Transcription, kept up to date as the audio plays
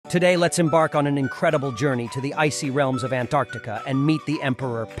Today, let's embark on an incredible journey to the icy realms of Antarctica and meet the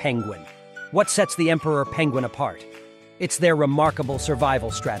emperor penguin. What sets the emperor penguin apart? It's their remarkable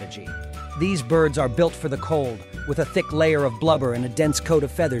survival strategy. These birds are built for the cold, with a thick layer of blubber and a dense coat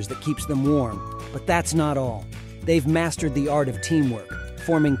of feathers that keeps them warm. But that's not all. They've mastered the art of teamwork,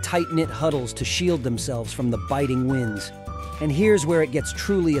 forming tight-knit huddles to shield themselves from the biting winds. And here's where it gets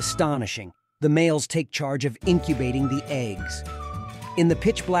truly astonishing. The males take charge of incubating the eggs. In the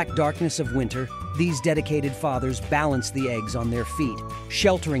pitch-black darkness of winter, these dedicated fathers balance the eggs on their feet,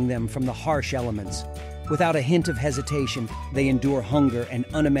 sheltering them from the harsh elements. Without a hint of hesitation, they endure hunger and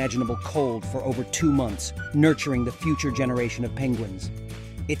unimaginable cold for over 2 months, nurturing the future generation of penguins.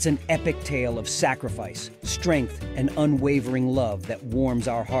 It's an epic tale of sacrifice, strength, and unwavering love that warms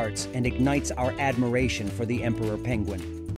our hearts and ignites our admiration for the emperor penguin.